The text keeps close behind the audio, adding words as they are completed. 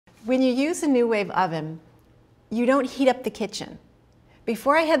When you use a New Wave oven, you don't heat up the kitchen.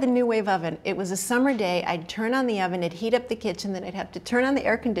 Before I had the New Wave oven, it was a summer day, I'd turn on the oven, it'd heat up the kitchen, then I'd have to turn on the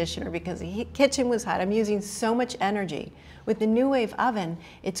air conditioner because the kitchen was hot. I'm using so much energy. With the New Wave oven,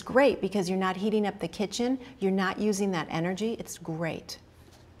 it's great because you're not heating up the kitchen, you're not using that energy, it's great.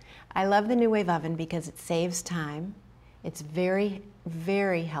 I love the New Wave oven because it saves time, it's very,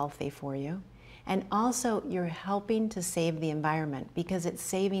 very healthy for you, and also you're helping to save the environment because it's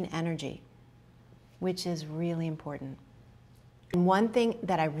saving energy, which is really important. And one thing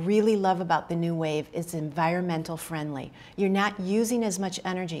that I really love about the New Wave is environmental friendly. You're not using as much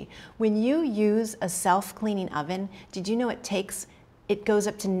energy. When you use a self-cleaning oven, did you know it goes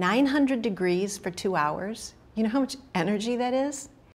up to 900 degrees for 2 hours? You know how much energy that is?